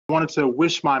wanted to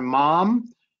wish my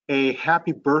mom a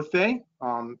happy birthday.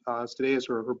 Today is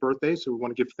her birthday, so we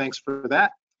want to give thanks for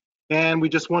that. And we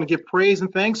just want to give praise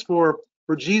and thanks for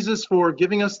Jesus for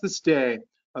giving us this day,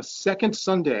 a second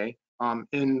Sunday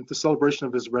in the celebration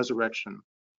of his resurrection.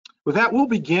 With that, we'll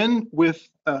begin with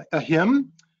a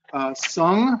hymn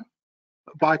sung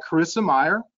by Carissa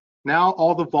Meyer, Now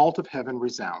All the Vault of Heaven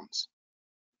Resounds.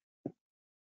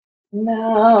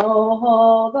 Now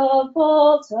all the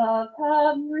vault of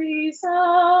heaven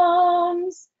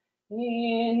resounds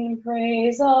in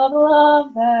praise of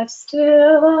love that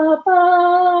still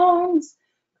abounds.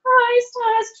 Christ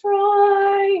has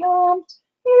triumphed,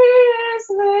 he is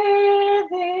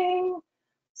living.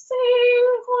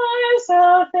 Sing choirs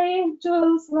of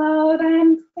angels loud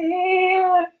and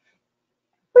clear.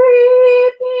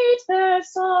 Repeat their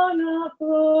song of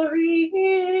glory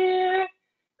here.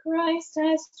 Christ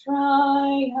has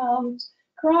triumphed,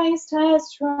 Christ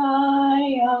has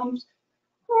triumphed.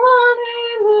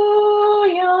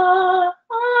 Hallelujah,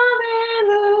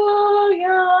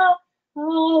 hallelujah,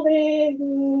 hallelujah.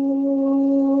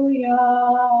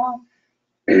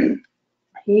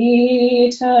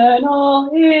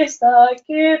 Eternal is the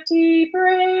gift he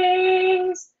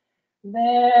brings.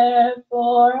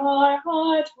 Therefore our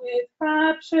heart with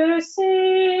rapture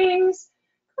sings.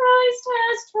 Christ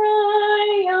has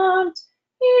triumphed,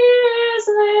 he is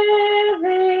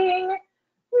living.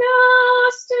 Now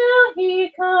still he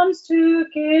comes to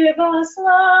give us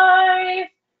life,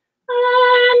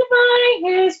 and by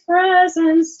his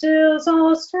presence stills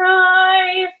all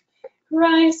strife.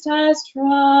 Christ has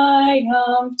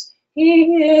triumphed,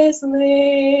 he is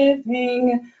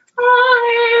living.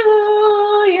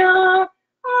 Hallelujah,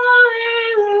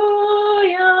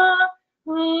 hallelujah,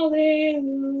 hallelujah.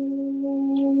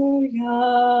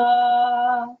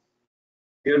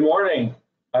 Good morning.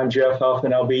 I'm Jeff Huff,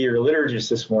 and I'll be your liturgist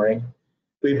this morning.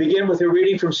 We begin with a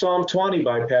reading from Psalm 20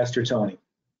 by Pastor Tony.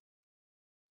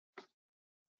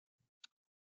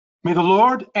 May the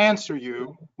Lord answer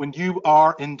you when you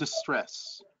are in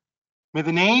distress. May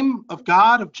the name of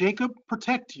God of Jacob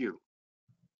protect you.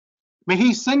 May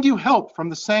he send you help from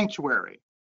the sanctuary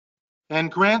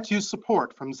and grant you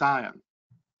support from Zion.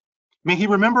 May he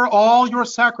remember all your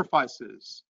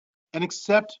sacrifices and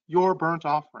accept your burnt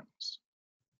offerings.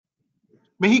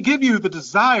 May he give you the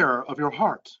desire of your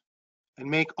heart and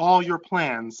make all your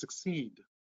plans succeed.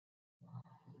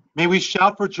 May we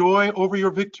shout for joy over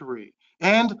your victory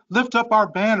and lift up our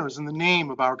banners in the name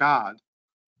of our God.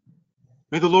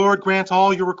 May the Lord grant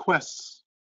all your requests.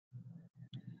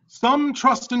 Some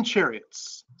trust in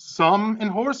chariots, some in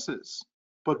horses,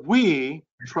 but we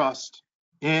trust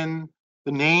in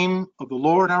the name of the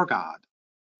Lord our God.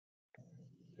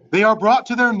 They are brought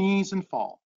to their knees and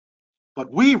fall, but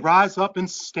we rise up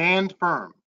and stand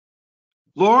firm.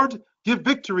 Lord, give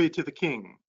victory to the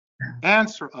King.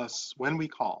 Answer us when we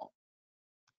call.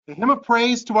 A hymn of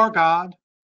praise to our God.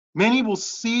 Many will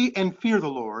see and fear the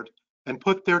Lord and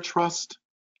put their trust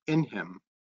in him.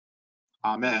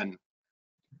 Amen.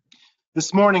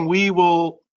 This morning we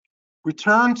will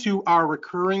return to our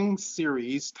recurring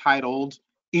series titled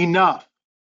Enough.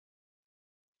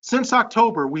 Since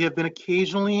October, we have been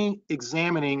occasionally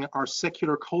examining our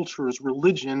secular culture's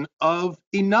religion of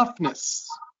enoughness.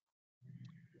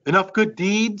 Enough good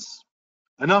deeds,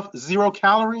 enough zero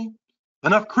calorie,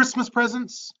 enough Christmas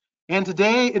presents, and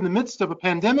today, in the midst of a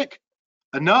pandemic,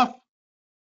 enough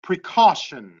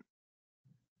precaution.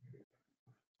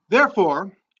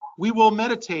 Therefore, we will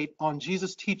meditate on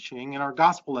Jesus' teaching in our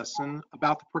gospel lesson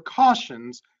about the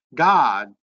precautions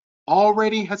God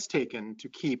already has taken to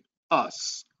keep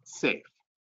us safe.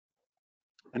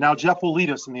 And now Jeff will lead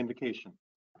us in the invocation.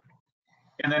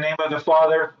 In the name of the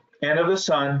Father, and of the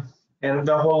Son, and of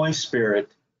the Holy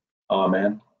Spirit.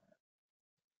 Amen.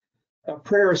 A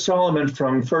prayer of Solomon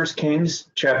from 1 Kings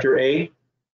chapter 8,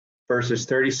 verses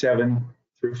 37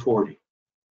 through 40.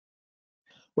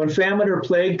 When famine or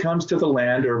plague comes to the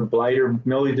land, or blight or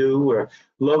mildew, or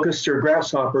locusts or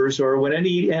grasshoppers, or when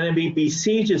any enemy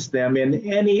besieges them in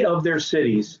any of their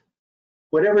cities,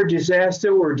 whatever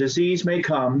disaster or disease may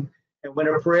come, and when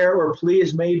a prayer or plea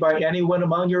is made by anyone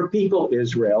among your people,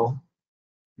 Israel,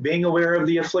 being aware of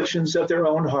the afflictions of their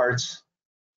own hearts,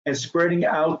 and spreading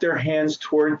out their hands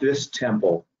toward this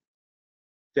temple,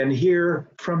 then hear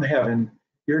from heaven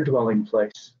your dwelling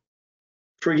place.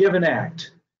 Forgive and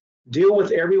act. Deal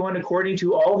with everyone according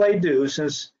to all they do,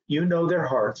 since you know their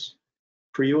hearts,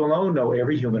 for you alone know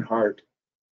every human heart,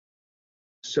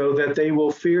 so that they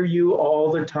will fear you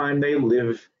all the time they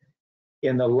live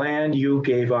in the land you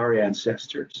gave our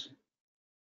ancestors.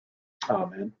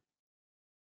 Amen.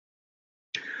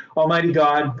 Almighty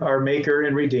God, our Maker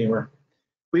and Redeemer,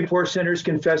 We poor sinners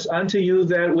confess unto you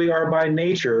that we are by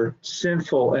nature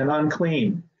sinful and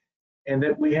unclean, and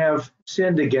that we have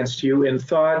sinned against you in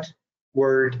thought,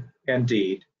 word, and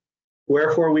deed.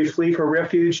 Wherefore we flee for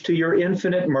refuge to your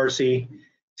infinite mercy,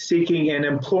 seeking and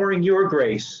imploring your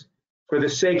grace for the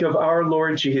sake of our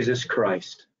Lord Jesus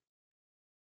Christ.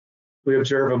 We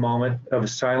observe a moment of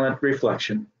silent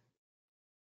reflection.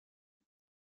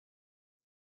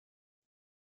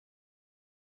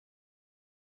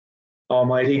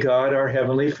 Almighty God, our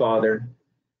Heavenly Father,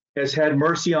 has had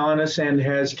mercy on us and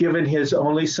has given his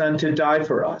only Son to die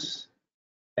for us,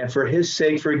 and for his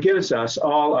sake forgives us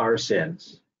all our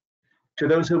sins. To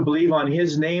those who believe on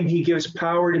his name, he gives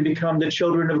power to become the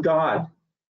children of God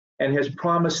and has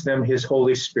promised them his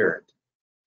Holy Spirit.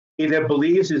 He that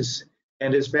believes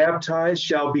and is baptized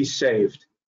shall be saved.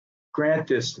 Grant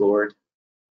this, Lord,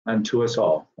 unto us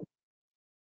all.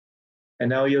 And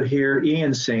now you'll hear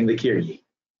Ian sing the Kyrie.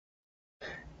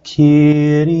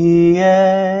 Kyrie,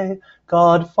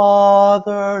 God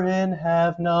Father in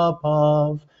heaven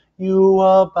above, you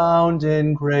abound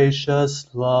in gracious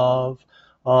love.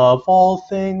 Of all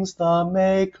things the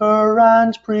maker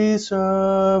and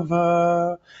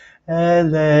preserver,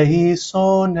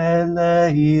 eleison,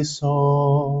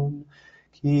 eleison.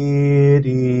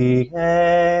 Kyrie,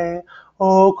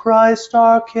 O Christ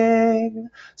our King,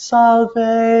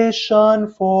 salvation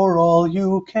for all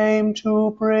you came to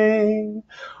bring.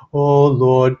 O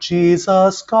Lord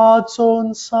Jesus, God's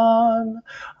own Son,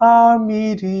 our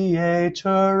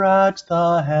mediator at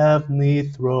the heavenly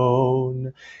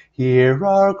throne, hear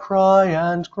our cry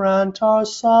and grant our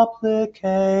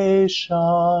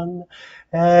supplication.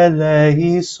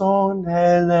 Eleison,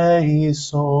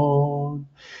 eleison.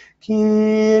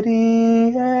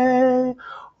 Kyrie,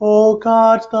 O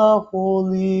God the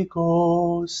Holy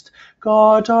Ghost,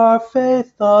 guard our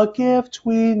faith, the gift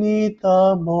we need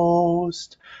the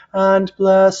most, and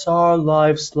bless our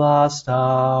life's last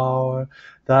hour,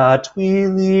 that we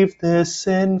leave this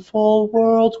sinful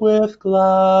world with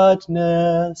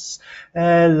gladness.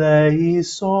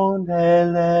 Eleison,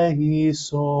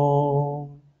 eleison.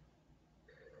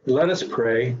 Let us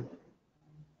pray.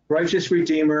 Righteous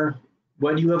Redeemer,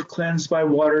 what you have cleansed by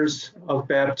waters of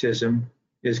baptism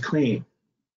is clean.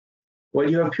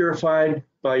 What you have purified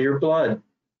by your blood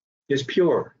is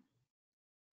pure.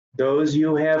 Those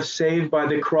you have saved by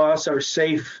the cross are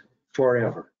safe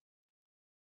forever.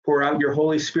 Pour out your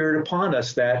Holy Spirit upon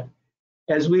us that,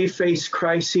 as we face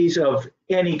crises of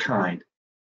any kind,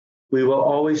 we will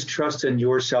always trust in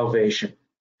your salvation.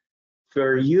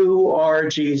 For you are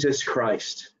Jesus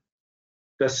Christ,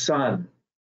 the Son,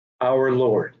 our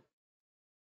Lord.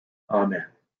 Amen.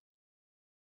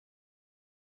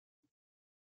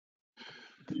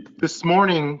 This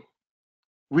morning,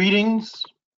 readings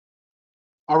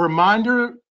are a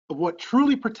reminder of what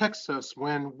truly protects us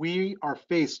when we are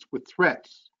faced with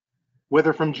threats,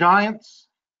 whether from giants,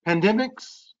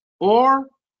 pandemics, or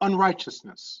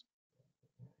unrighteousness.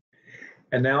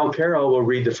 And now Carol will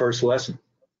read the first lesson.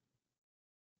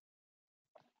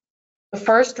 The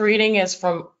first reading is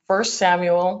from 1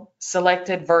 Samuel,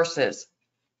 selected verses.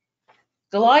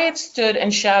 Goliath stood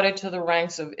and shouted to the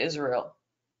ranks of Israel,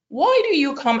 "Why do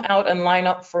you come out and line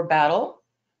up for battle?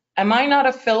 Am I not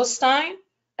a Philistine,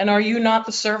 and are you not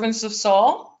the servants of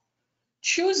Saul?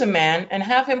 Choose a man and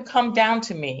have him come down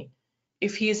to me.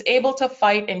 If he is able to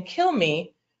fight and kill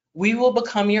me, we will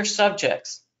become your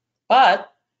subjects. But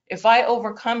if I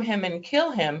overcome him and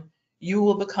kill him, you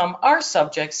will become our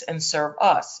subjects and serve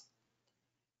us."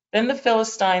 Then the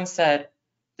Philistine said,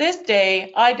 "This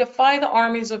day I defy the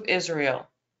armies of Israel.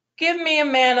 Give me a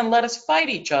man and let us fight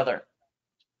each other."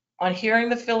 On hearing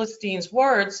the Philistine's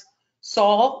words,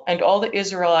 Saul and all the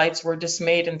Israelites were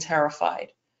dismayed and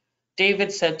terrified.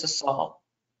 David said to Saul,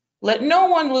 "Let no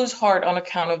one lose heart on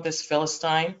account of this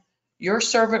Philistine. Your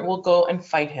servant will go and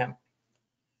fight him."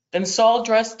 Then Saul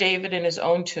dressed David in his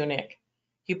own tunic.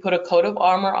 He put a coat of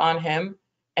armor on him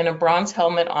and a bronze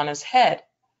helmet on his head.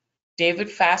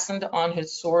 David fastened on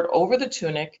his sword over the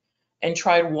tunic and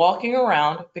tried walking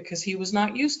around because he was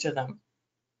not used to them.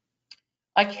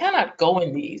 "I cannot go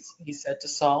in these," he said to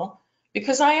Saul,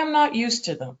 "because I am not used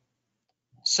to them."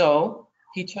 So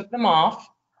he took them off.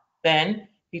 Then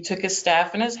he took his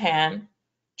staff in his hand,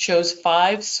 chose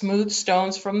 5 smooth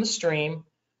stones from the stream,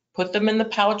 put them in the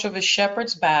pouch of his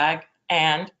shepherd's bag,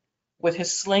 and, with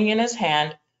his sling in his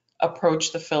hand,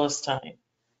 approached the Philistine.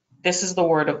 This is the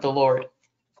word of the Lord.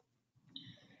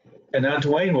 And now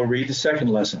Dwayne will read the second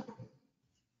lesson.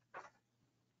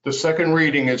 The second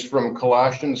reading is from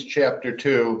Colossians chapter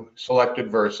 2, selected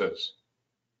verses.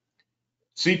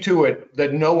 See to it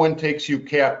that no one takes you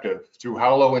captive through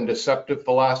hollow and deceptive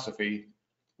philosophy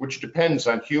which depends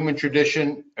on human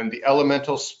tradition and the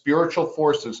elemental spiritual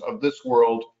forces of this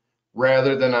world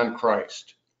rather than on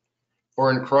Christ. For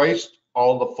in Christ,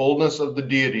 all the fullness of the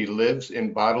deity lives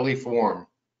in bodily form,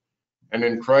 and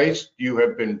in Christ you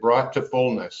have been brought to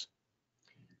fullness.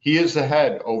 He is the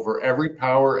head over every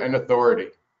power and authority.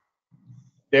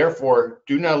 Therefore,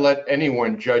 do not let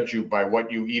anyone judge you by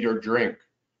what you eat or drink,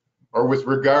 or with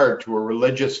regard to a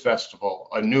religious festival,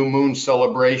 a new moon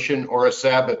celebration, or a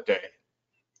Sabbath day.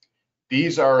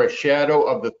 These are a shadow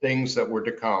of the things that were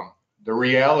to come. The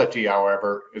reality,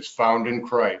 however, is found in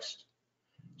Christ.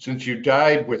 Since you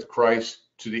died with Christ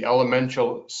to the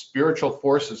elemental spiritual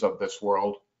forces of this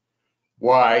world,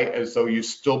 why, as though you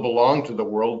still belong to the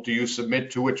world, do you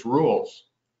submit to its rules?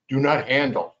 Do not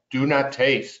handle, do not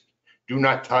taste, do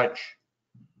not touch.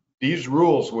 These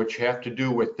rules, which have to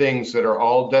do with things that are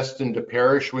all destined to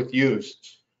perish with use,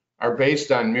 are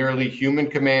based on merely human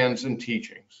commands and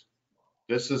teachings.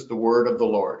 This is the word of the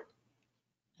Lord.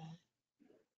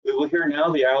 We will hear now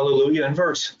the Alleluia in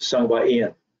verse sung by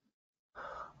Ian.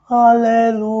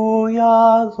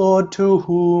 Alleluia, Lord, to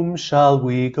whom shall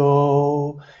we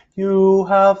go? You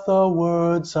have the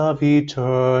words of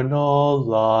eternal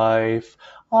life.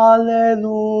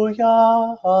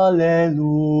 Alleluia,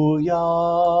 alleluia.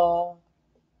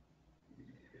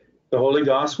 The Holy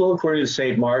Gospel according to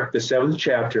St. Mark, the 7th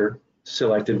chapter,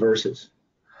 selected verses.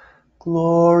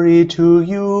 Glory to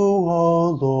you, O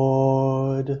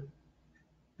Lord.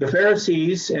 The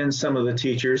Pharisees and some of the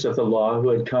teachers of the law who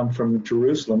had come from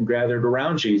Jerusalem gathered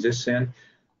around Jesus and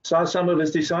saw some of his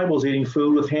disciples eating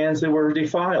food with hands that were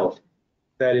defiled,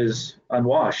 that is,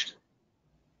 unwashed.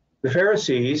 The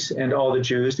Pharisees and all the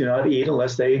Jews do not eat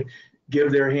unless they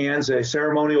give their hands a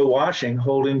ceremonial washing,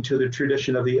 holding to the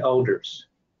tradition of the elders.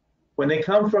 When they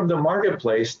come from the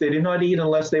marketplace, they do not eat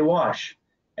unless they wash,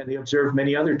 and they observe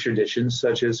many other traditions,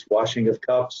 such as washing of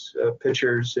cups,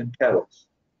 pitchers, and kettles.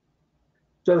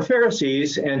 So the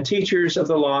Pharisees and teachers of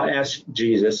the law asked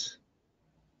Jesus,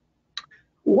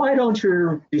 "Why don't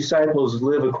your disciples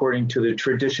live according to the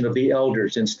tradition of the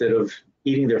elders instead of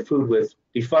eating their food with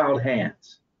defiled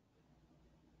hands?"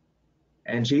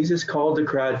 And Jesus called the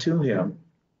crowd to him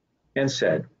and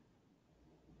said,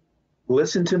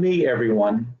 "Listen to me,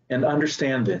 everyone, and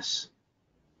understand this.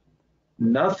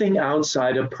 Nothing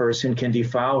outside a person can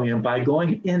defile him by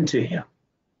going into him.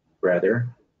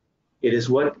 Rather, it is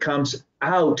what comes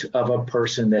out of a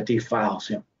person that defiles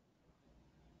him."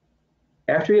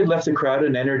 After he had left the crowd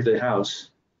and entered the house,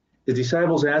 the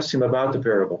disciples asked him about the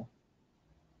parable.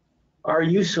 "Are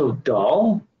you so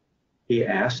dull?" he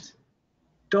asked.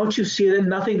 "Don't you see that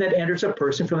nothing that enters a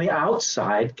person from the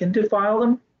outside can defile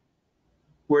them?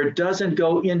 Where it doesn't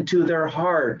go into their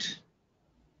heart,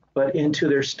 but into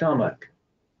their stomach,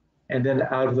 and then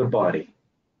out of the body."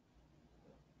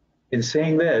 In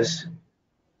saying this,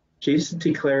 Jesus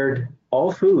declared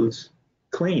all foods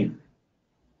clean.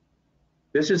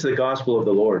 This is the gospel of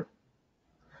the Lord.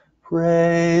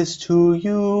 Praise to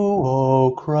you,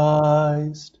 O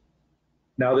Christ.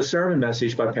 Now the sermon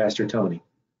message by Pastor Tony.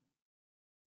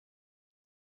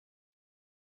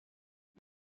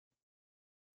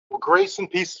 Well, grace and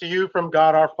peace to you from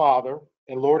God our Father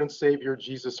and Lord and Savior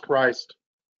Jesus Christ.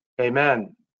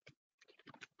 Amen.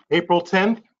 April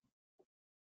 10th,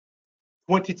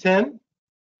 2010.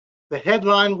 The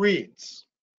headline reads,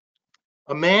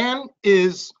 "A man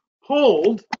is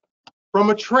pulled from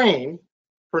a train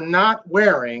for not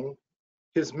wearing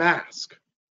his mask."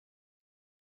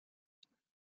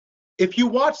 If you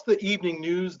watched the evening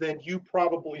news, then you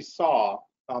probably saw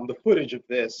the footage of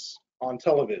this on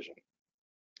television.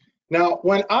 Now,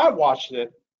 when I watched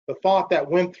it, the thought that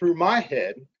went through my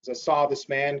head as I saw this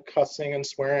man cussing and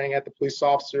swearing at the police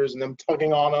officers and them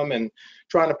tugging on him and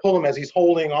trying to pull him as he's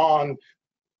holding on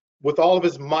with all of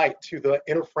his might to the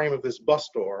inner frame of this bus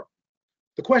door,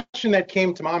 the question that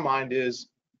came to my mind is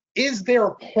there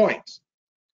a point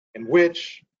in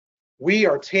which we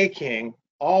are taking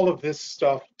all of this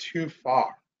stuff too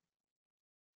far?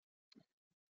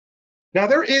 Now,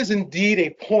 there is indeed a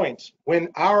point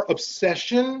when our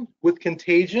obsession with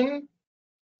contagion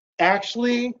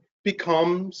actually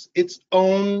becomes its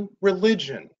own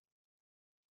religion.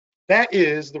 That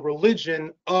is the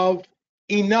religion of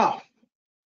enough.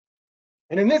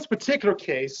 And in this particular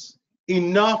case,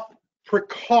 enough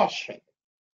precaution.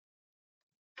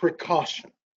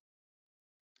 Precaution.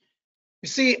 You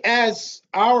see, as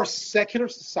our secular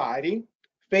society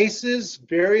faces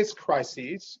various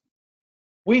crises,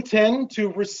 we tend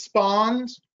to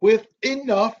respond with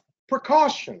enough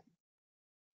precaution.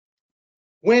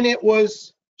 When it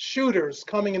was shooters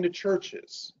coming into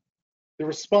churches, the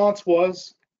response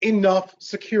was enough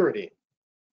security.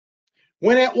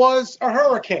 When it was a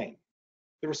hurricane,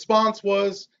 the response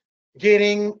was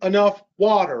getting enough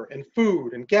water and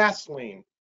food and gasoline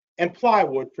and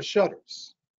plywood for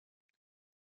shutters.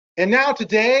 And now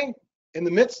today, in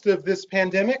the midst of this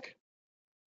pandemic,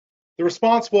 the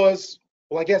response was,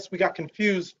 well, I guess we got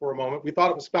confused for a moment. We thought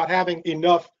it was about having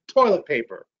enough toilet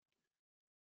paper.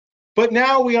 But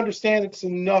now we understand it's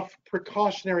enough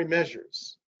precautionary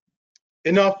measures,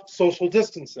 enough social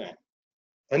distancing,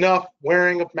 enough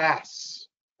wearing of masks,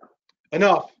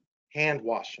 enough hand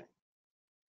washing.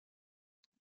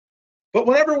 But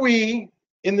whenever we,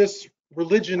 in this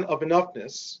religion of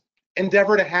enoughness,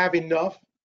 endeavor to have enough,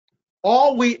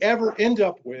 all we ever end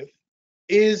up with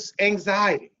is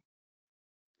anxiety.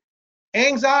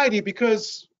 Anxiety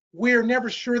because we're never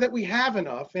sure that we have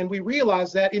enough, and we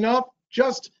realize that enough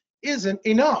just isn't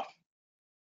enough.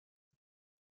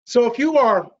 So if you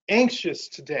are anxious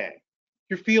today,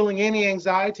 you're feeling any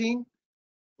anxiety,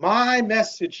 my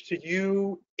message to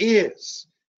you is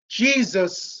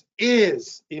Jesus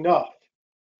is enough.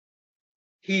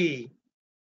 He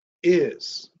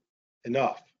is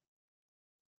enough.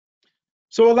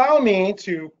 So allow me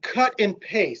to cut and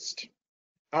paste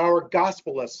our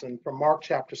gospel lesson from Mark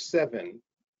chapter 7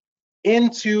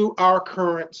 into our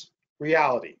current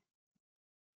reality.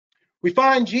 We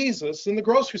find Jesus in the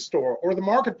grocery store or the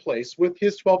marketplace with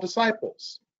his 12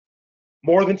 disciples.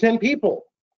 More than 10 people,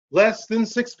 less than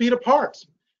 6 feet apart.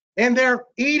 And they're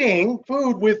eating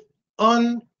food with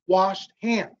unwashed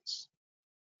hands.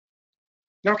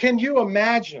 Now, can you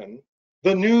imagine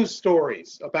the news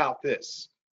stories about this?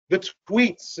 The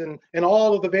tweets and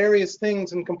all of the various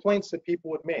things and complaints that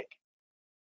people would make.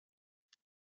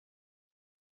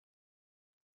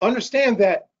 Understand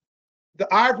that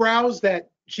the eyebrows that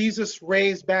Jesus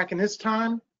raised back in his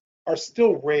time are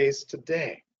still raised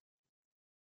today.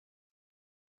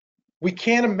 We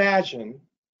can't imagine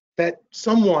that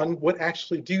someone would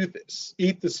actually do this,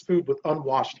 eat this food with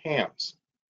unwashed hands.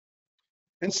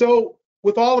 And so,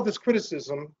 with all of this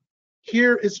criticism,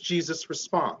 here is Jesus'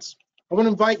 response. I want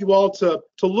to invite you all to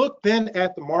look then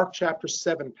at the Mark chapter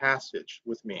 7 passage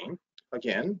with me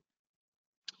again.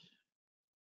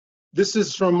 This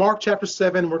is from Mark chapter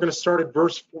 7. We're going to start at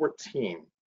verse 14.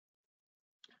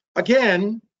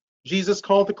 Again, Jesus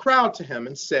called the crowd to him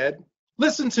and said,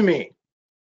 "Listen to me,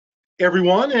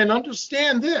 everyone, and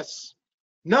understand this.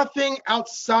 Nothing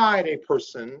outside a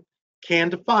person can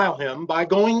defile him by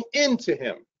going into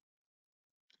him."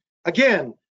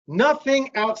 Again,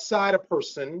 nothing outside a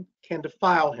person can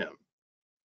defile him.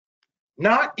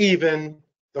 Not even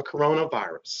the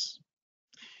coronavirus.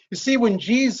 You see, when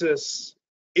Jesus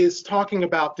is talking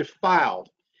about defiled,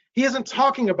 he isn't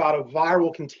talking about a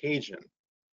viral contagion.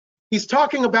 He's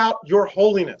talking about your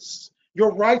holiness,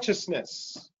 your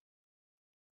righteousness,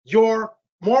 your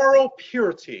moral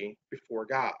purity before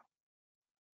God.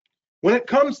 When it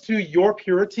comes to your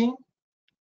purity,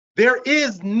 there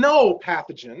is no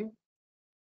pathogen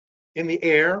in the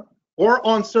air or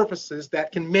on surfaces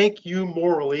that can make you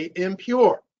morally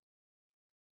impure.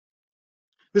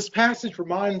 This passage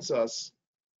reminds us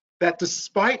that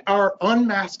despite our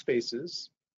unmasked faces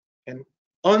and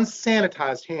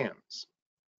unsanitized hands,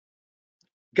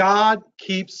 God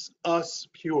keeps us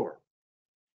pure.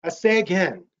 I say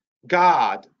again,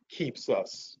 God keeps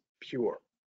us pure.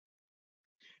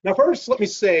 Now, first, let me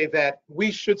say that we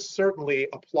should certainly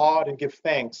applaud and give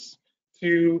thanks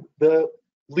to the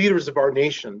leaders of our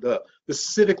nation, the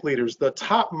civic leaders, the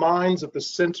top minds of the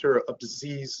center of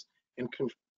disease and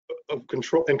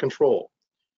control.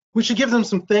 We should give them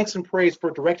some thanks and praise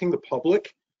for directing the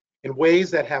public in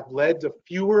ways that have led to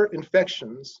fewer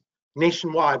infections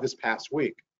nationwide this past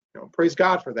week. Praise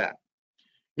God for that.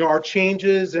 Our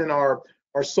changes in our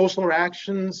social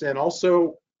interactions and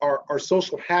also our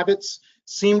social habits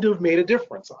seem to have made a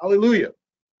difference. Hallelujah.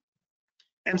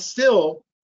 And still,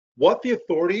 what the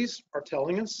authorities are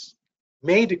telling us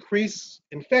may decrease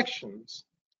infections,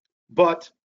 but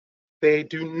they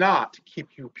do not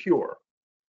keep you pure.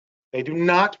 They do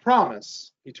not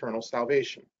promise eternal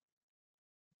salvation.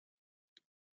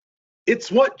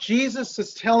 It's what Jesus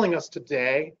is telling us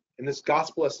today in this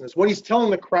gospel lesson. Is what he's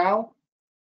telling the crowd.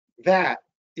 That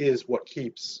is what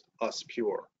keeps us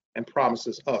pure and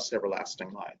promises us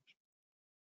everlasting life.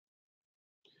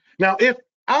 Now, if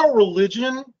our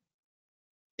religion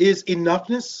is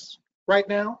enoughness right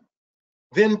now,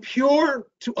 then pure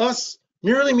to us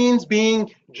merely means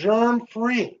being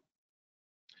germ-free.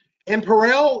 And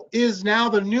Perel is now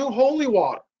the new holy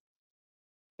water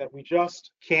that we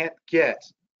just can't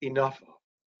get enough of.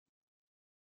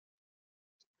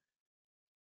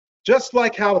 Just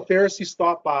like how the Pharisees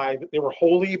thought that they were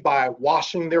holy by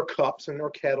washing their cups and their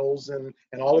kettles and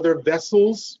all of their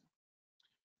vessels,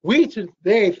 we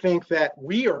today think that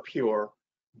we are pure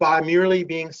by merely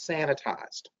being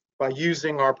sanitized, by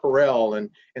using our Purell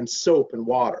and soap and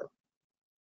water.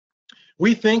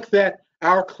 We think that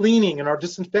our cleaning and our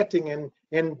disinfecting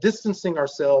and distancing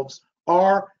ourselves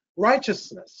are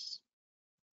righteousness.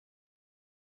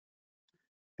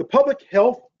 The public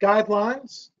health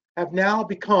guidelines have now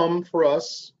become for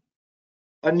us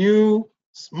a new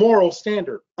moral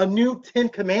standard, a new 10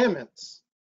 commandments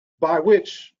by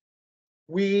which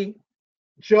we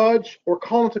judge or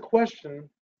call into question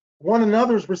one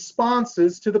another's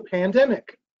responses to the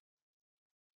pandemic.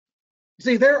 You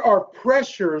see, there are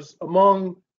pressures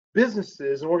among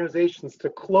businesses and organizations to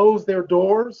close their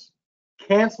doors,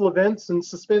 cancel events, and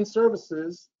suspend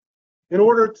services in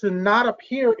order to not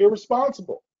appear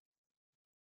irresponsible.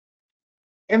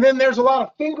 And then there's a lot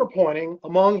of finger pointing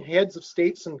among heads of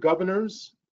states and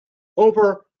governors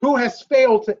over who has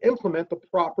failed to implement the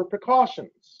proper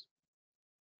precautions.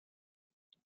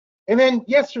 And then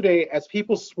yesterday, as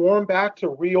people swarmed back to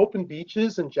reopen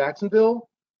beaches in Jacksonville,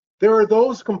 there are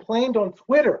those who complained on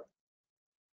Twitter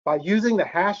by using the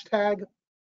hashtag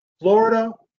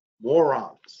Florida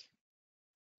morons.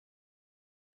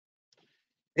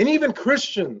 And even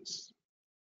Christians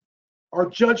are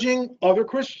judging other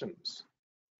Christians.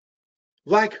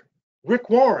 Like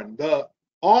Rick Warren, the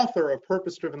author of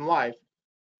Purpose Driven Life,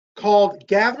 called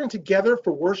gathering together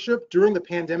for worship during the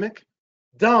pandemic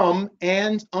dumb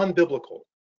and unbiblical.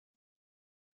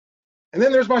 And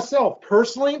then there's myself.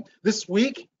 Personally, this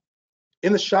week,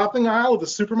 in the shopping aisle of the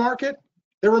supermarket,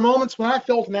 there were moments when I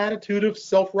felt an attitude of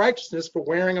self-righteousness for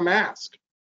wearing a mask.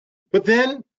 But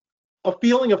then a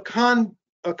feeling of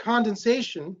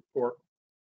condescension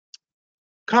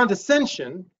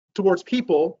towards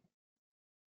people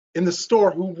in the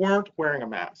store who weren't wearing a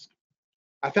mask.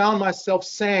 I found myself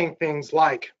saying things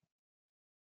like,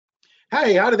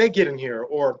 hey, how did they get in here?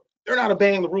 Or they're not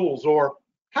obeying the rules, or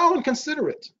how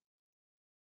inconsiderate.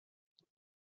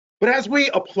 But as we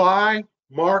apply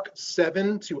Mark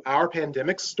 7 to our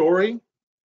pandemic story,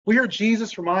 we hear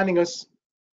Jesus reminding us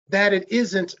that it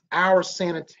isn't our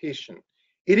sanitation,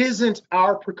 it isn't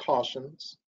our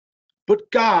precautions,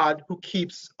 but God who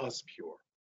keeps us pure.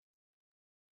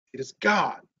 It is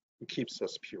God who keeps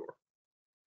us pure.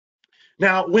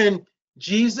 Now, when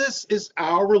Jesus is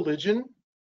our religion,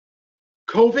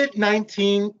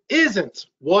 COVID-19 isn't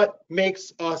what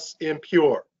makes us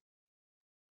impure.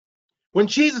 When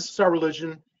Jesus is our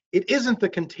religion, it isn't the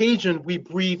contagion we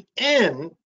breathe in,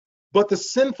 but the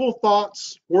sinful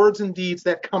thoughts, words, and deeds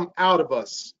that come out of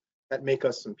us that make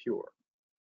us impure.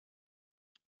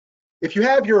 If you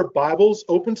have your Bibles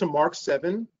open to Mark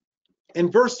 7, in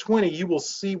verse 20, you will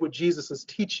see what Jesus is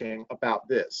teaching about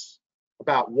this,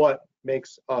 about what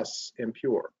makes us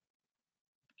impure.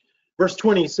 Verse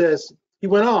 20 says, he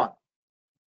went on,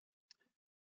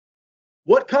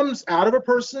 what comes out of a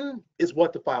person is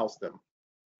what defiles them.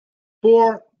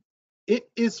 For it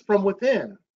is from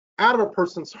within, out of a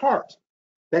person's heart,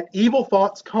 that evil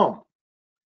thoughts come.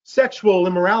 Sexual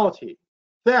immorality,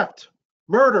 theft,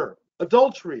 murder,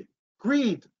 adultery,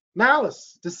 greed,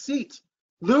 malice, deceit,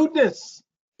 lewdness,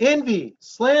 envy,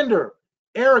 slander,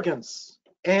 arrogance,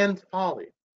 and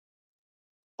folly.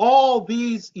 All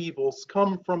these evils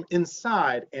come from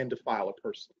inside and defile a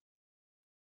person.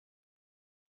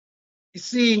 You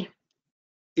see,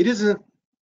 it isn't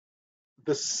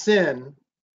the sin,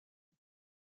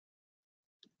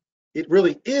 it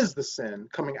really is the sin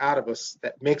coming out of us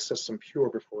that makes us impure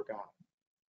before God.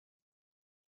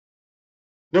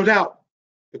 No doubt,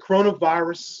 the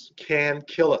coronavirus can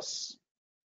kill us.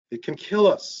 It can kill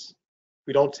us if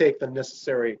we don't take the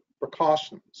necessary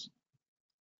precautions.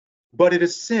 But it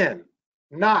is sin,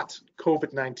 not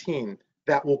COVID-19,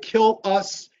 that will kill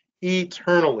us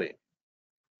eternally.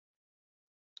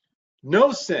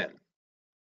 No sin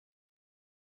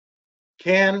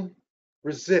can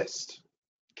resist,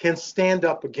 can stand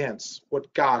up against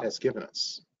what God has given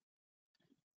us.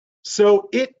 So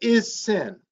it is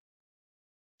sin,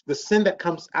 the sin that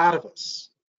comes out of us,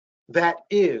 that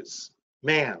is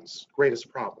man's greatest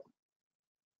problem.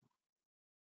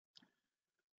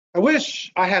 I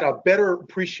wish I had a better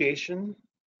appreciation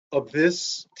of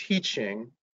this teaching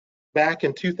back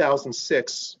in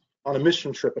 2006 on a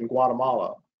mission trip in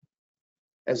Guatemala,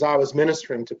 as I was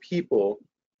ministering to people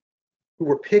who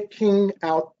were picking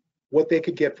out what they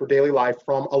could get for daily life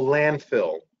from a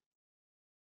landfill.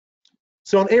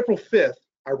 So on April 5th,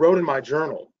 I wrote in my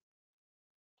journal,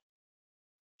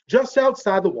 just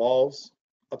outside the walls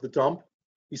of the dump,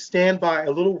 we stand by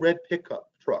a little red pickup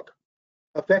truck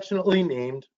affectionately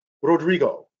named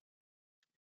Rodrigo,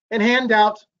 and hand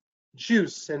out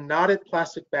juice in knotted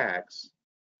plastic bags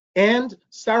and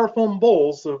styrofoam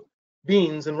bowls of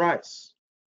beans and rice.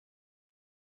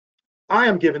 I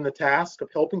am given the task of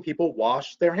helping people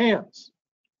wash their hands.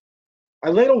 I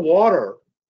ladle water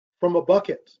from a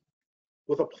bucket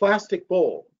with a plastic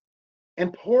bowl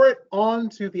and pour it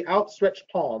onto the outstretched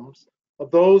palms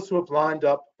of those who have lined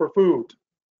up for food.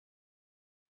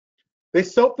 They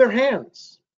soap their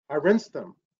hands. I rinse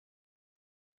them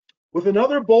with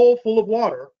another bowl full of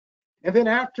water, and then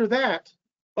after that,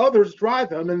 others dry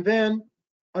them, and then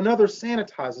another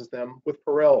sanitizes them with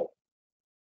Perel.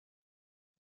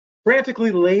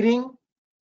 Frantically lading,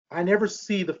 I never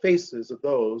see the faces of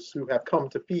those who have come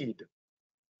to feed,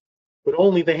 but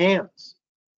only the hands.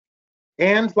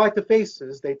 And like the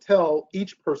faces, they tell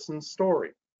each person's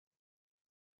story.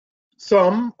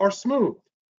 Some are smooth,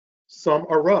 some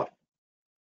are rough,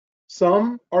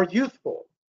 some are youthful,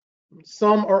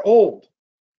 some are old,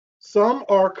 some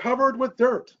are covered with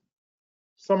dirt,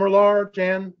 some are large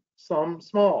and some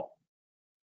small.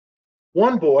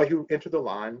 One boy who entered the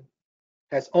line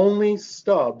has only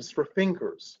stubs for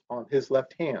fingers on his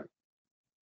left hand.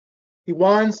 He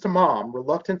whines to Mom,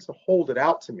 reluctant to hold it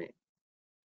out to me.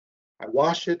 I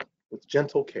wash it with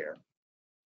gentle care.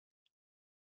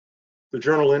 The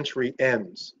journal entry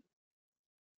ends.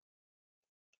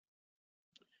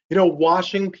 You know,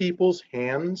 washing people's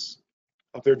hands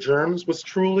of their germs was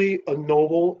truly a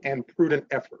noble and prudent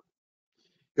effort.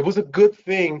 It was a good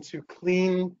thing to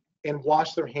clean and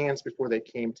wash their hands before they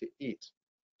came to eat.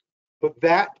 But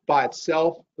that by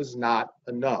itself was not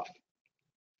enough.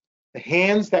 The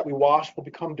hands that we wash will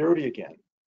become dirty again,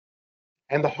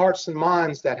 and the hearts and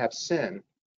minds that have sinned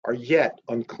are yet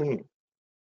unclean.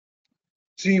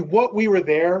 See, what we were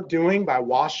there doing by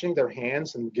washing their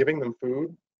hands and giving them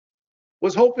food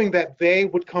was hoping that they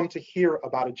would come to hear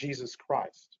about a Jesus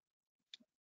Christ,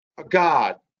 a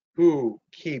God who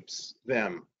keeps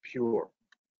them pure.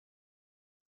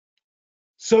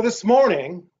 So this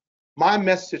morning, my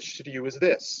message to you is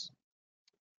this: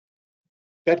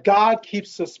 that God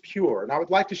keeps us pure. And I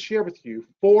would like to share with you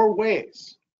four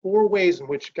ways in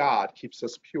which God keeps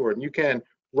us pure. And you can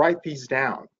write these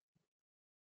down.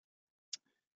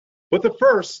 But the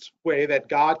first way that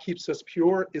God keeps us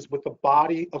pure is with the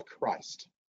body of Christ.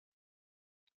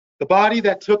 The body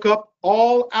that took up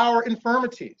all our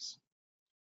infirmities.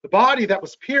 The body that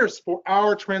was pierced for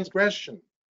our transgression.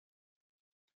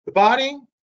 The body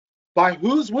by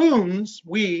whose wounds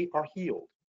we are healed.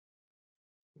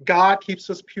 God keeps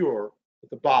us pure with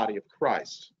the body of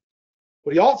Christ.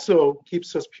 But he also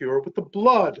keeps us pure with the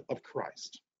blood of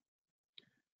Christ.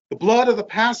 The blood of the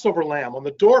Passover lamb on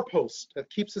the doorpost that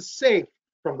keeps us safe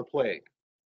from the plague.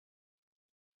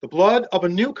 The blood of a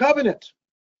new covenant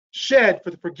shed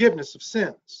for the forgiveness of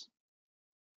sins.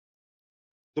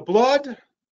 The blood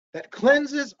that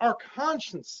cleanses our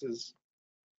consciences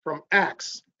from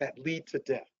acts that lead to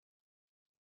death.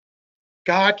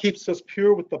 God keeps us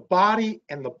pure with the body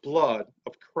and the blood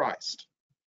of Christ.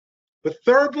 But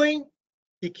thirdly,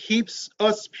 he keeps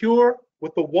us pure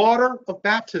with the water of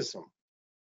baptism.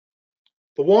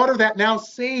 The water that now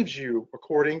saves you,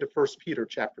 according to 1 Peter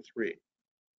chapter 3.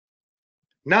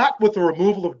 Not with the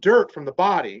removal of dirt from the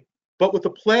body, but with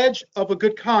the pledge of a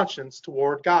good conscience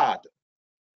toward God.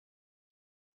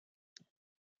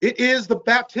 It is the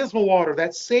baptismal water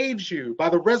that saves you by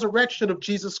the resurrection of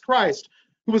Jesus Christ,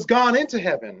 who has gone into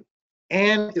heaven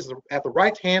and is at the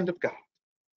right hand of God.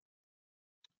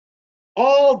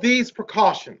 All these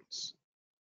precautions,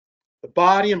 the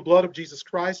body and blood of Jesus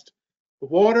Christ, the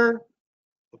water,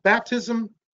 the baptism,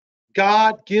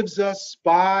 God gives us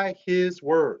by his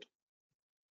word.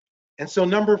 And so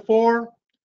number 4,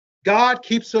 God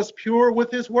keeps us pure with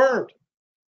his word.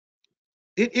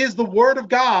 It is the word of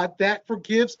God that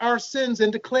forgives our sins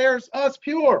and declares us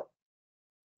pure.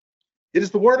 It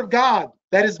is the word of God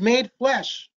that is made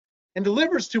flesh and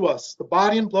delivers to us the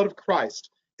body and blood of Christ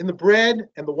in the bread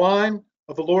and the wine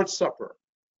of the Lord's Supper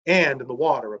and in the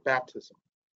water of baptism.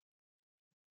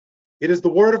 It is the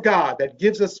word of God that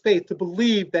gives us faith to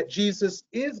believe that Jesus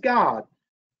is God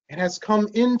and has come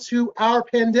into our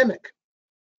pandemic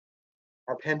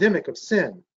of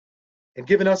sin, and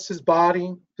given us his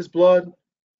body, his blood,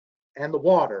 and the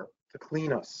water to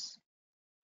clean us.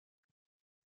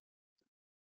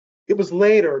 It was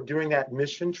later during that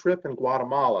mission trip in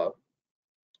Guatemala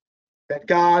that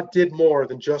God did more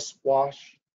than just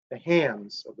wash the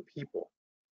hands of the people.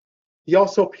 He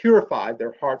also purified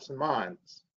their hearts and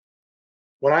minds.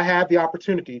 When I had the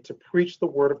opportunity to preach the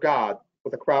word of God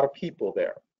with a crowd of people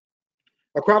there,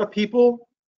 a crowd of people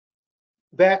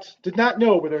that did not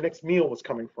know where their next meal was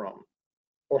coming from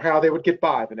or how they would get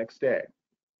by the next day.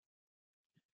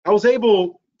 I was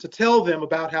able to tell them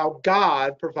about how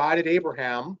God provided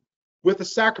Abraham with a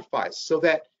sacrifice so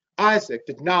that Isaac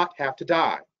did not have to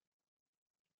die.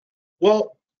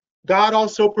 Well, God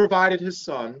also provided his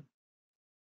son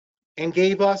and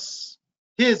gave us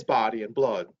his body and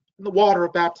blood and the water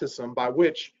of baptism by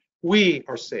which we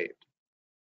are saved.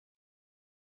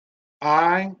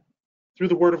 I, through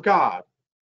the word of God,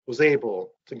 was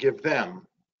able to give them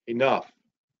enough.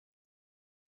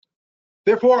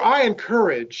 Therefore, I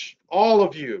encourage all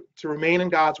of you to remain in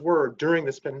God's word during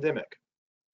this pandemic,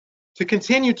 to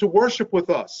continue to worship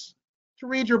with us, to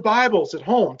read your Bibles at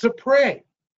home, to pray.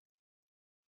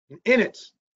 And in it,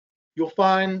 you'll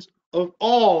find of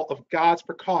all of God's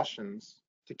precautions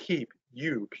to keep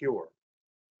you pure.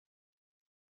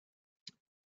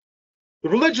 The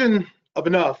religion of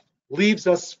enough leaves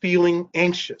us feeling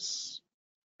anxious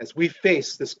as we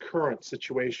face this current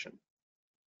situation.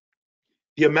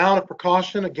 The amount of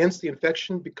precaution against the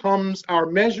infection becomes our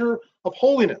measure of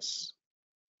holiness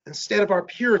instead of our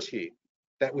purity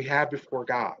that we have before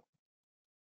God.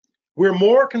 We're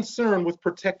more concerned with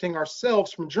protecting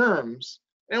ourselves from germs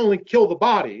that only kill the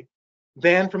body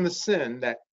than from the sin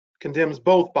that condemns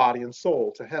both body and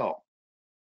soul to hell.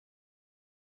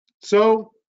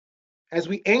 So, as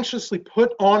we anxiously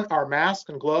put on our mask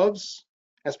and gloves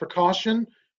as precaution,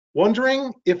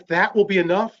 wondering if that will be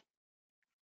enough,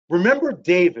 remember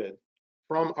David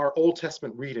from our Old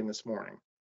Testament reading this morning.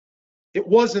 It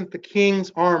wasn't the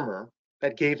king's armor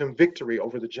that gave him victory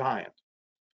over the giant,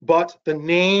 but the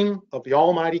name of the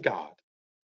Almighty God.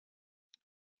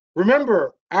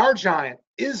 Remember, our giant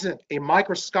isn't a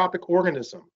microscopic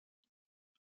organism,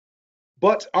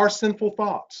 but our sinful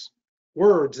thoughts,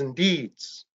 words, and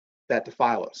deeds that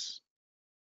defile us.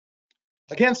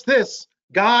 Against this,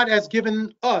 God has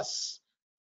given us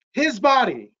his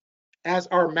body as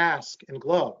our mask and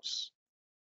gloves.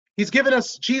 He's given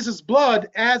us Jesus' blood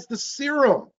as the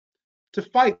serum to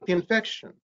fight the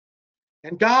infection.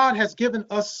 And God has given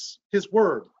us his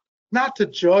word, not to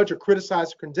judge or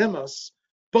criticize or condemn us,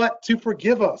 but to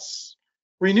forgive us,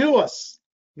 renew us,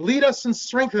 lead us and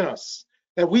strengthen us,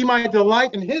 that we might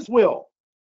delight in his will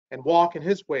and walk in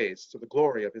his ways to the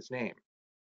glory of his name.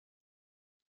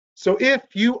 So if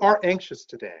you are anxious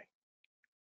today,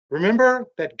 remember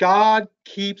that God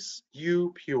keeps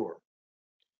you pure.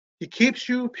 He keeps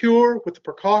you pure with the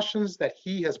precautions that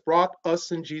he has brought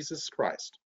us in Jesus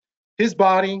Christ, his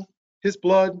body, his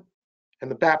blood, and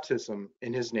the baptism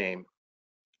in his name.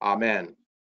 Amen.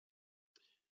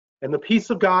 And the peace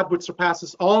of God, which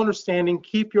surpasses all understanding,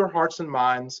 keep your hearts and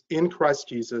minds in Christ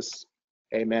Jesus.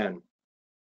 Amen.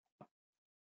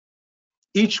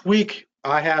 Each week,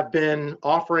 I have been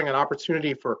offering an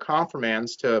opportunity for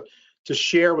confirmands to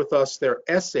share with us their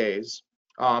essays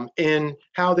in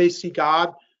how they see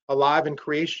God alive in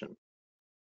creation.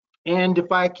 And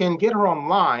if I can get her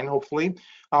online, hopefully,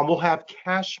 we'll have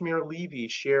Kashmir Levy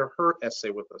share her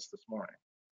essay with us this morning.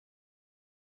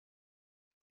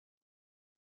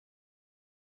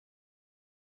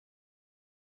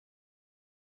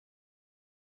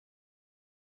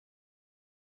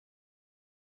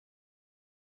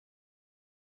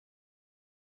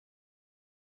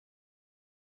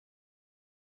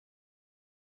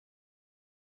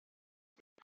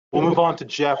 We'll move on to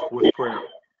Jeff with prayer.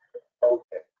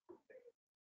 Okay.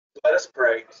 Let us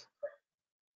pray.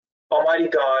 Almighty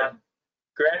God,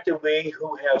 grant that we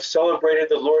who have celebrated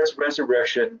the Lord's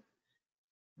resurrection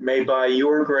may by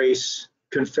your grace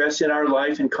confess in our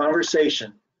life and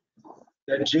conversation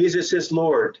that Jesus is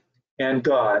Lord and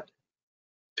God.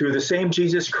 Through the same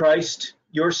Jesus Christ,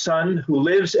 your Son, who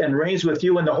lives and reigns with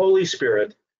you in the Holy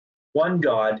Spirit, one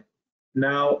God,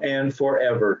 now and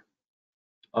forever.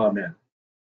 Amen.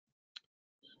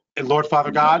 And Lord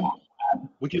Father God,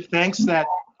 we give thanks that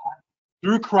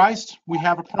through Christ we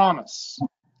have a promise.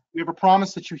 We have a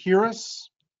promise that you hear us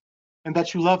and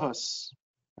that you love us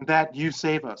and that you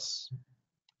save us.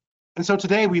 And so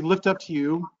today we lift up to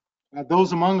you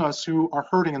those among us who are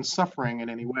hurting and suffering in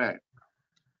any way.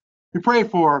 We pray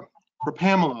for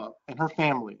Pamela and her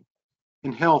family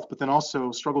in health, but then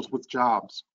also struggles with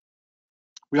jobs.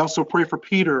 We also pray for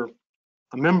Peter,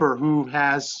 a member who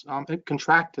has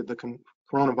contracted the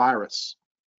coronavirus.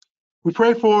 We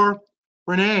pray for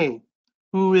Renee,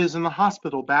 who is in the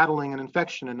hospital battling an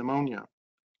infection and pneumonia.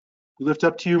 We lift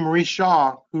up to you Marie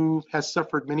Shaw, who has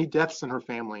suffered many deaths in her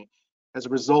family as a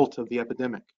result of the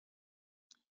epidemic.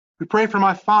 We pray for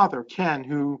my father, Ken,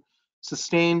 who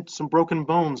sustained some broken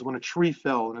bones when a tree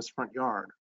fell in his front yard.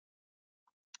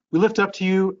 We lift up to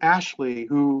you Ashley,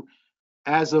 who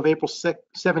as of April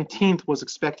 17th, was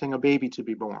expecting a baby to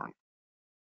be born.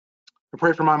 I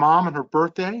pray for my mom and her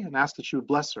birthday and ask that you would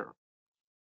bless her.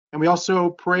 And we also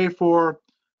pray for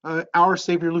Our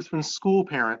Savior Lutheran School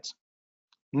parent,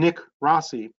 Nick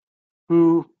Rossi,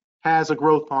 who has a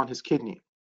growth on his kidney.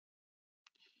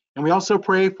 And we also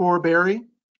pray for Barry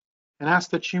and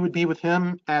ask that you would be with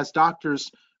him as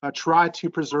doctors try to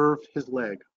preserve his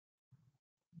leg.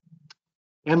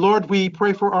 And Lord, we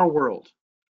pray for our world.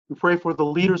 We pray for the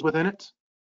leaders within it,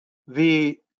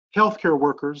 the healthcare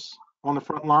workers on the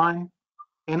front line,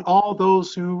 and all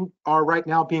those who are right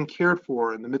now being cared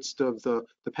for in the midst of the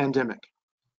pandemic.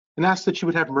 And ask that you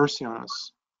would have mercy on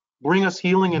us. Bring us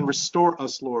healing and restore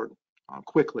us, Lord,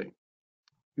 quickly.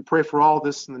 We pray for all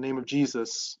this in the name of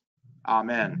Jesus.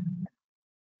 Amen.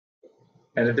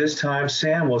 And at this time,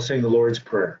 Sam will sing the Lord's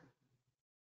Prayer.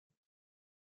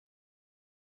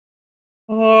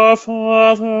 Our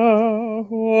Father,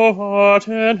 who art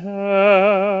in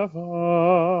heaven,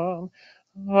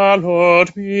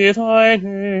 hallowed be thy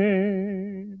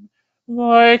name.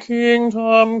 Thy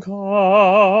kingdom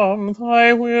come,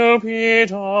 thy will be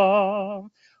done,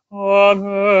 on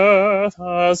earth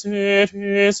as it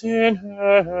is in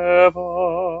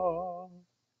heaven.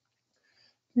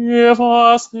 Give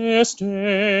us this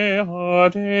day our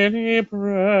daily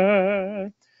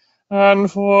bread, and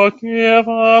forgive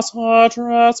us our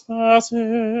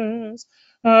trespasses,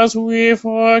 as we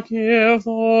forgive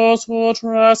those who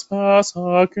trespass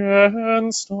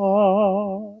against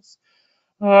us.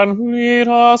 And lead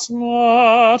us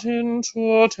not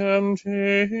into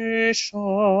temptation,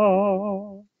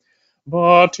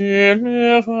 but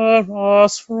deliver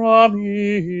us from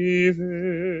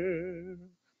evil.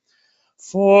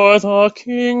 For the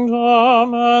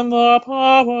kingdom and the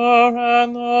power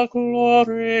and the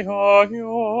glory are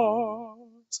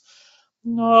yours,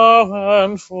 now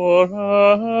and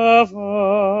forever.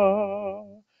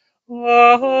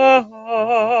 Amen.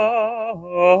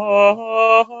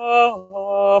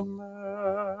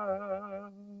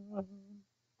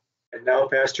 And now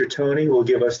Pastor Tony will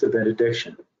give us the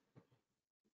benediction.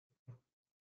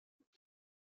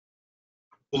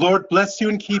 The Lord bless you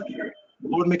and keep you. The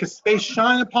Lord make his face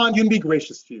shine upon you and be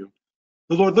gracious to you.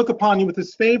 The Lord look upon you with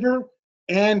his favor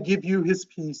and give you his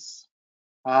peace.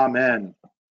 Amen.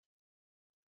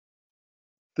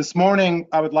 This morning,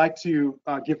 I would like to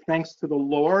give thanks to the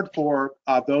Lord for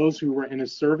those who were in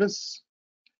his service.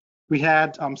 We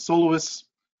had soloists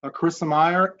Carissa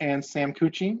Meyer and Sam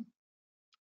Cucci,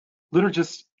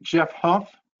 liturgist Jeff Huff,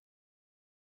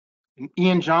 and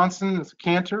Ian Johnson as a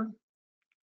cantor,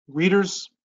 readers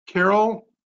Carol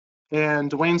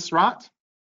and Dwayne Srott.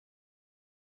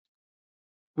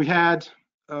 We had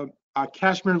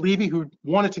Kashmir Levy, who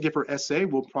wanted to give her essay.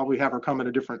 We'll probably have her come at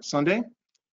a different Sunday.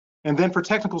 And then for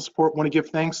technical support, want to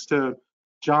give thanks to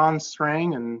John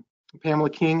Strang and Pamela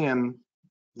King and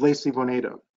Lacey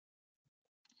Boneta.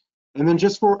 And then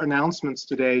just for announcements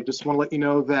today, just want to let you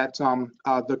know that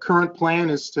the current plan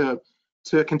is to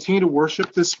continue to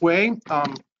worship this way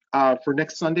for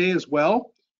next Sunday as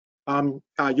well.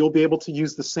 You'll be able to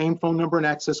use the same phone number and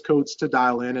access codes to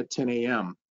dial in at 10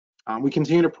 a.m. We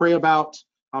continue to pray about,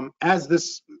 as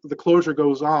the closure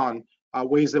goes on,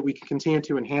 ways that we can continue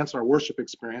to enhance our worship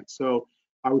experience. So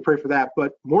we pray for that.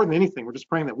 But more than anything, we're just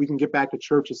praying that we can get back to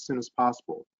church as soon as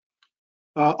possible.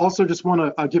 Also, just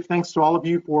want to give thanks to all of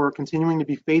you for continuing to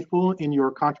be faithful in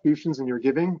your contributions and your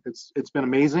giving. It's been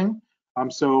amazing.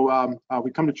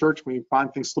 We come to church, we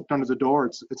find things slipped under the door.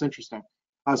 It's interesting.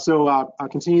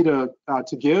 Continue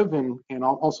to give and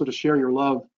also to share your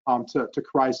love to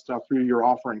Christ through your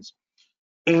offerings.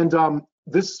 And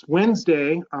this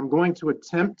Wednesday, I'm going to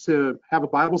attempt to have a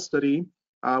Bible study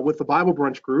with the Bible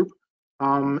Brunch group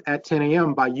at 10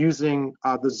 a.m. by using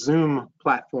the Zoom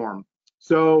platform.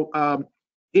 So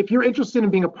if you're interested in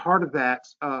being a part of that,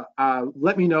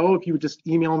 let me know. If you would just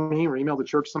email me or email the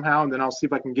church somehow, and then I'll see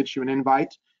if I can get you an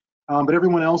invite. But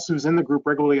everyone else who's in the group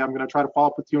regularly, I'm going to try to follow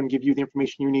up with you and give you the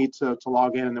information you need to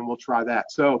log in, and then we'll try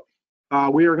that. So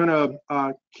we are going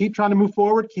to keep trying to move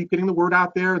forward, keep getting the word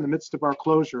out there in the midst of our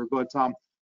closure. But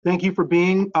thank you for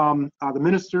being the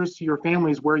ministers to your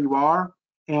families where you are,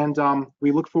 and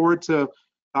we look forward to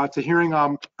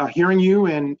hearing you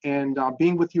and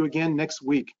being with you again next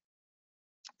week.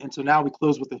 And so now we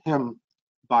close with a hymn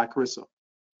by Carissa.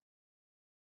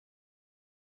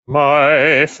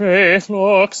 My faith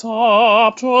looks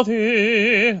up to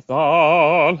thee,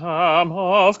 thou Lamb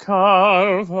of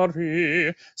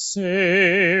Calvary,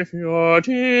 Saviour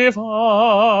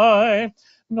divine.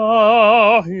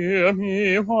 Now hear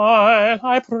me while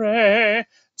I pray,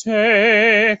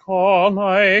 Take all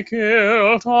my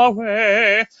guilt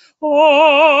away.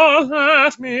 Oh,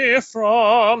 let me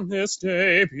from this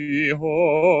day be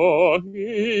wholly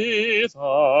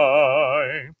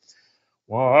thine.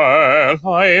 While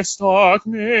life's dark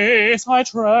maze I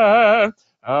tread,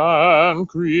 and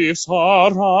griefs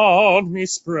around me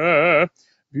spread,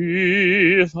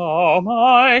 be thou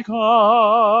my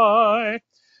guide.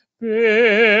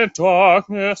 Bid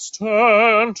darkness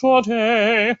turn to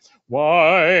day,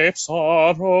 wipe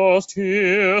sorrow's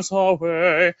tears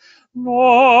away,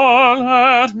 nor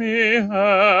let me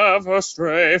ever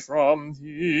stray from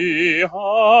thee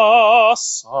aside.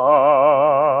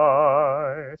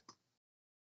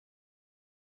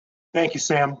 Thank you,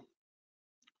 Sam.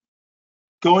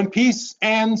 Go in peace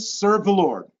and serve the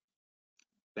Lord.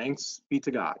 Thanks be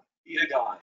to God. Be to God.